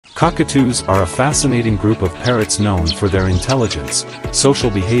Cockatoos are a fascinating group of parrots known for their intelligence, social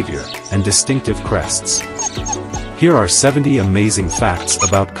behavior, and distinctive crests. Here are 70 amazing facts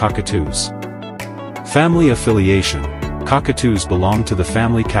about cockatoos. Family affiliation. Cockatoos belong to the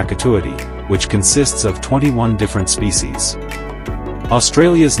family Cockatoidae, which consists of 21 different species.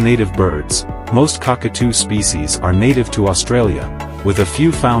 Australia's native birds. Most cockatoo species are native to Australia, with a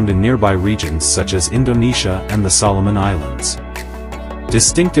few found in nearby regions such as Indonesia and the Solomon Islands.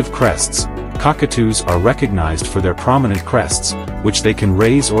 Distinctive crests. Cockatoos are recognized for their prominent crests, which they can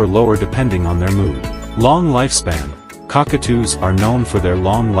raise or lower depending on their mood. Long lifespan. Cockatoos are known for their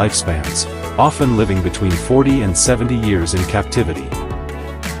long lifespans, often living between 40 and 70 years in captivity.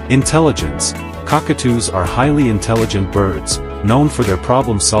 Intelligence. Cockatoos are highly intelligent birds, known for their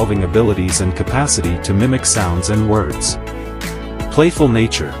problem-solving abilities and capacity to mimic sounds and words. Playful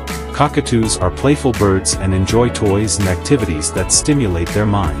nature. Cockatoos are playful birds and enjoy toys and activities that stimulate their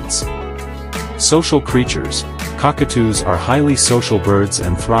minds. Social creatures. Cockatoos are highly social birds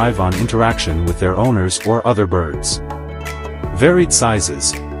and thrive on interaction with their owners or other birds. Varied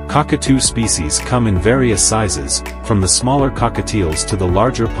sizes. Cockatoo species come in various sizes, from the smaller cockatiels to the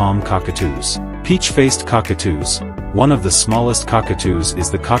larger palm cockatoos. Peach-faced cockatoos. One of the smallest cockatoos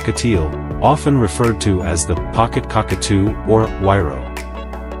is the cockatiel, often referred to as the pocket cockatoo or wiro.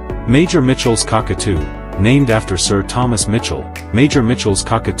 Major Mitchell's cockatoo. Named after Sir Thomas Mitchell, Major Mitchell's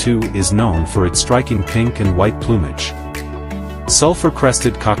cockatoo is known for its striking pink and white plumage.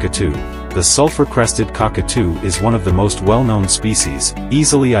 Sulphur-crested cockatoo. The sulphur-crested cockatoo is one of the most well-known species,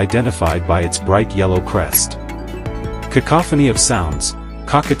 easily identified by its bright yellow crest. Cacophony of sounds.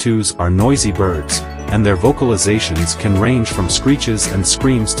 Cockatoos are noisy birds, and their vocalizations can range from screeches and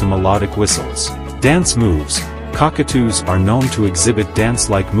screams to melodic whistles. Dance moves. Cockatoos are known to exhibit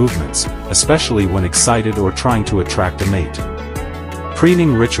dance-like movements, especially when excited or trying to attract a mate.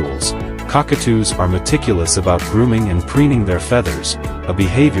 Preening rituals. Cockatoos are meticulous about grooming and preening their feathers, a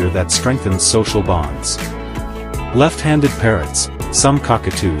behavior that strengthens social bonds. Left-handed parrots. Some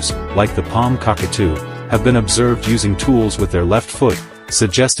cockatoos, like the palm cockatoo, have been observed using tools with their left foot,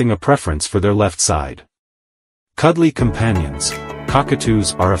 suggesting a preference for their left side. Cuddly companions.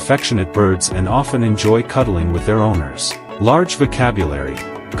 Cockatoos are affectionate birds and often enjoy cuddling with their owners. Large vocabulary.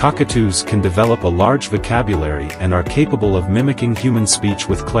 Cockatoos can develop a large vocabulary and are capable of mimicking human speech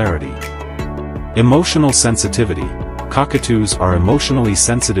with clarity. Emotional sensitivity. Cockatoos are emotionally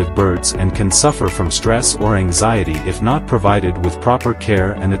sensitive birds and can suffer from stress or anxiety if not provided with proper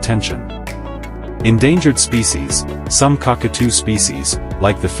care and attention. Endangered species. Some cockatoo species,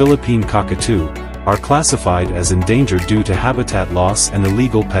 like the Philippine cockatoo, are classified as endangered due to habitat loss and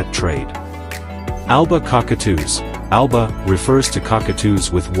illegal pet trade. Alba cockatoos. Alba refers to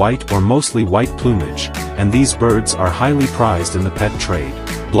cockatoos with white or mostly white plumage, and these birds are highly prized in the pet trade.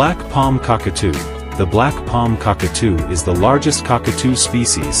 Black palm cockatoo. The black palm cockatoo is the largest cockatoo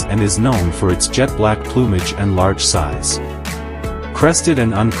species and is known for its jet black plumage and large size. Crested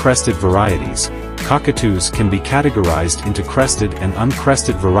and uncrested varieties. Cockatoos can be categorized into crested and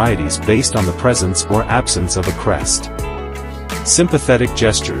uncrested varieties based on the presence or absence of a crest. Sympathetic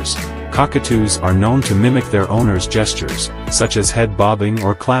gestures. Cockatoos are known to mimic their owners' gestures, such as head bobbing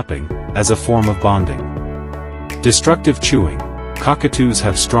or clapping, as a form of bonding. Destructive chewing. Cockatoos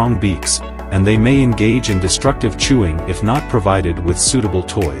have strong beaks, and they may engage in destructive chewing if not provided with suitable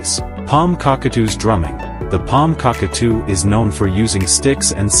toys. Palm cockatoos drumming. The palm cockatoo is known for using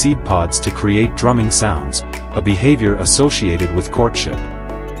sticks and seed pods to create drumming sounds, a behavior associated with courtship.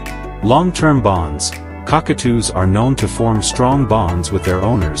 Long-term bonds. Cockatoos are known to form strong bonds with their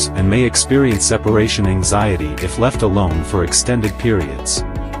owners and may experience separation anxiety if left alone for extended periods.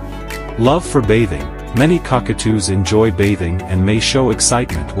 Love for bathing. Many cockatoos enjoy bathing and may show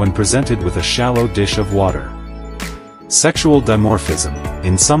excitement when presented with a shallow dish of water. Sexual dimorphism.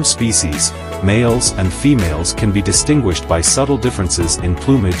 In some species, males and females can be distinguished by subtle differences in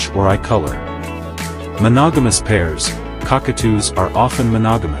plumage or eye color. Monogamous pairs. Cockatoos are often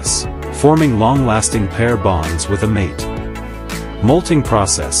monogamous, forming long-lasting pair bonds with a mate. Molting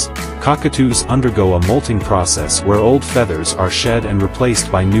process. Cockatoos undergo a molting process where old feathers are shed and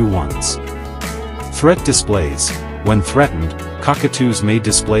replaced by new ones. Threat displays. When threatened, cockatoos may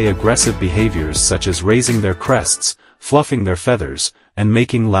display aggressive behaviors such as raising their crests, fluffing their feathers, and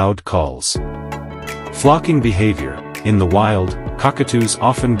making loud calls. Flocking behavior. In the wild, cockatoos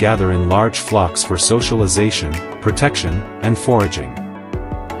often gather in large flocks for socialization, protection, and foraging.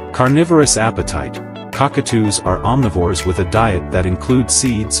 Carnivorous appetite. Cockatoos are omnivores with a diet that includes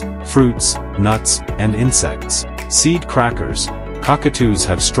seeds, fruits, nuts, and insects. Seed crackers. Cockatoos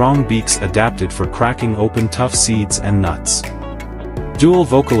have strong beaks adapted for cracking open tough seeds and nuts. Dual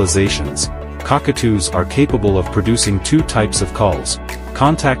vocalizations. Cockatoos are capable of producing two types of calls: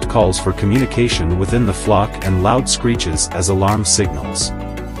 contact calls for communication within the flock and loud screeches as alarm signals.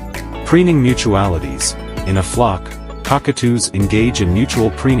 Preening mutualities. In a flock, cockatoos engage in mutual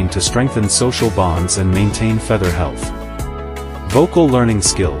preening to strengthen social bonds and maintain feather health. Vocal learning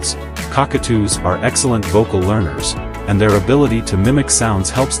skills. Cockatoos are excellent vocal learners, and their ability to mimic sounds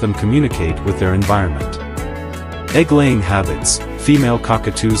helps them communicate with their environment. Egg-laying habits. Female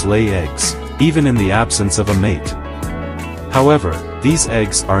cockatoos lay eggs, even in the absence of a mate. However, these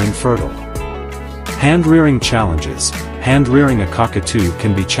eggs are infertile. Hand-rearing challenges. Hand-rearing a cockatoo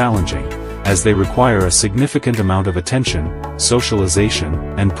can be challenging, as they require a significant amount of attention, socialization,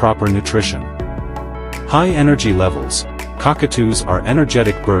 and proper nutrition. High energy levels. Cockatoos are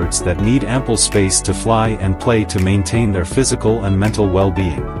energetic birds that need ample space to fly and play to maintain their physical and mental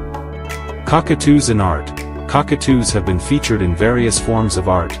well-being. Cockatoos in art. Cockatoos have been featured in various forms of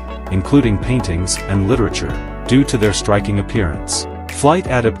art, including paintings and literature, due to their striking appearance. Flight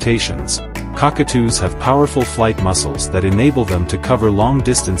adaptations. Cockatoos have powerful flight muscles that enable them to cover long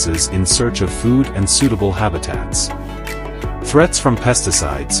distances in search of food and suitable habitats. Threats from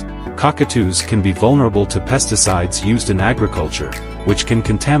pesticides. Cockatoos can be vulnerable to pesticides used in agriculture, which can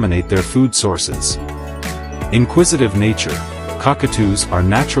contaminate their food sources. Inquisitive nature. Cockatoos are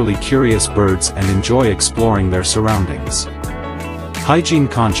naturally curious birds and enjoy exploring their surroundings. Hygiene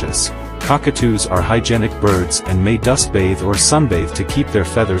conscious. Cockatoos are hygienic birds and may dust bathe or sunbathe to keep their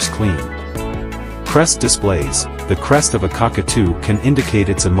feathers clean. Crest displays. The crest of a cockatoo can indicate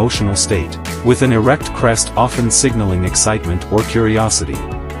its emotional state, with an erect crest often signaling excitement or curiosity.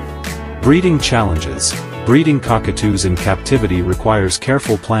 Breeding challenges. Breeding cockatoos in captivity requires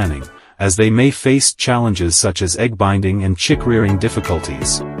careful planning, as they may face challenges such as egg binding and chick rearing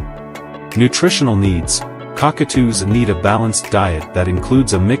difficulties. Nutritional needs. Cockatoos need a balanced diet that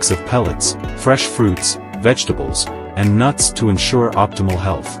includes a mix of pellets, fresh fruits, vegetables, and nuts to ensure optimal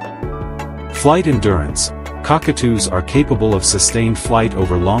health. Flight endurance. Cockatoos are capable of sustained flight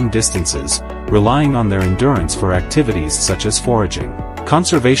over long distances, relying on their endurance for activities such as foraging.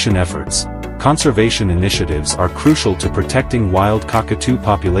 Conservation efforts. Conservation initiatives are crucial to protecting wild cockatoo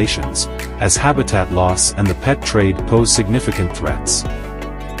populations, as habitat loss and the pet trade pose significant threats.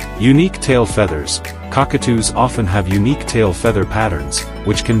 Unique tail feathers. Cockatoos often have unique tail feather patterns,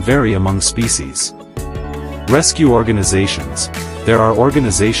 which can vary among species. Rescue organizations. There are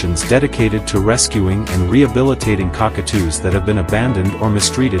organizations dedicated to rescuing and rehabilitating cockatoos that have been abandoned or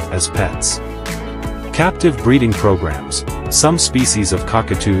mistreated as pets. Captive breeding programs. Some species of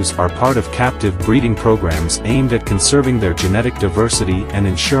cockatoos are part of captive breeding programs aimed at conserving their genetic diversity and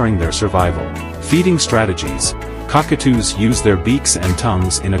ensuring their survival. Feeding strategies. Cockatoos use their beaks and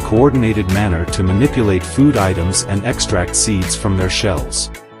tongues in a coordinated manner to manipulate food items and extract seeds from their shells.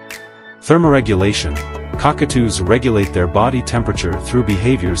 Thermoregulation. Cockatoos regulate their body temperature through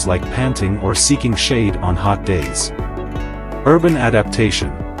behaviors like panting or seeking shade on hot days. Urban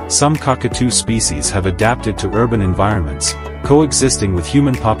adaptation. Some cockatoo species have adapted to urban environments, coexisting with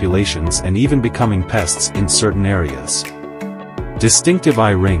human populations and even becoming pests in certain areas. Distinctive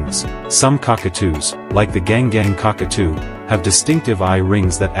eye rings. Some cockatoos, like the gang cockatoo, have distinctive eye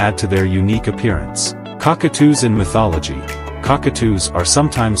rings that add to their unique appearance. Cockatoos in mythology. Cockatoos are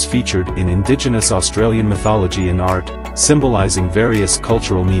sometimes featured in indigenous Australian mythology and art, symbolizing various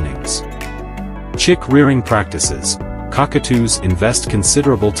cultural meanings. Chick rearing practices. Cockatoos invest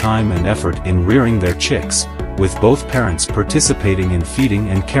considerable time and effort in rearing their chicks, with both parents participating in feeding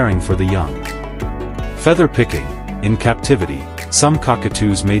and caring for the young. Feather picking. In captivity, some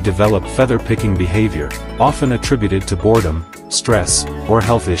cockatoos may develop feather-picking behavior, often attributed to boredom, stress, or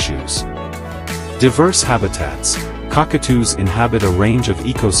health issues. Diverse habitats. Cockatoos inhabit a range of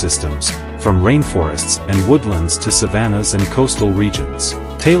ecosystems, from rainforests and woodlands to savannas and coastal regions.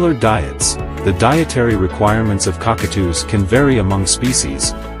 Tailored diets. The dietary requirements of cockatoos can vary among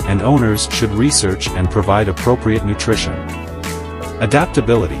species, and owners should research and provide appropriate nutrition.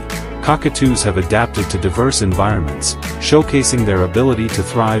 Adaptability. Cockatoos have adapted to diverse environments, showcasing their ability to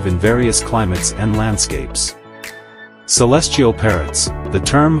thrive in various climates and landscapes. Celestial parrots. The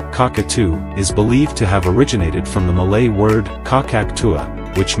term cockatoo is believed to have originated from the Malay word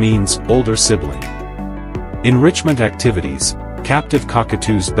kakaktua, which means older sibling. Enrichment activities. Captive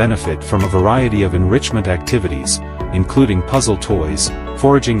cockatoos benefit from a variety of enrichment activities, including puzzle toys,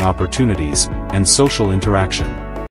 foraging opportunities, and social interaction.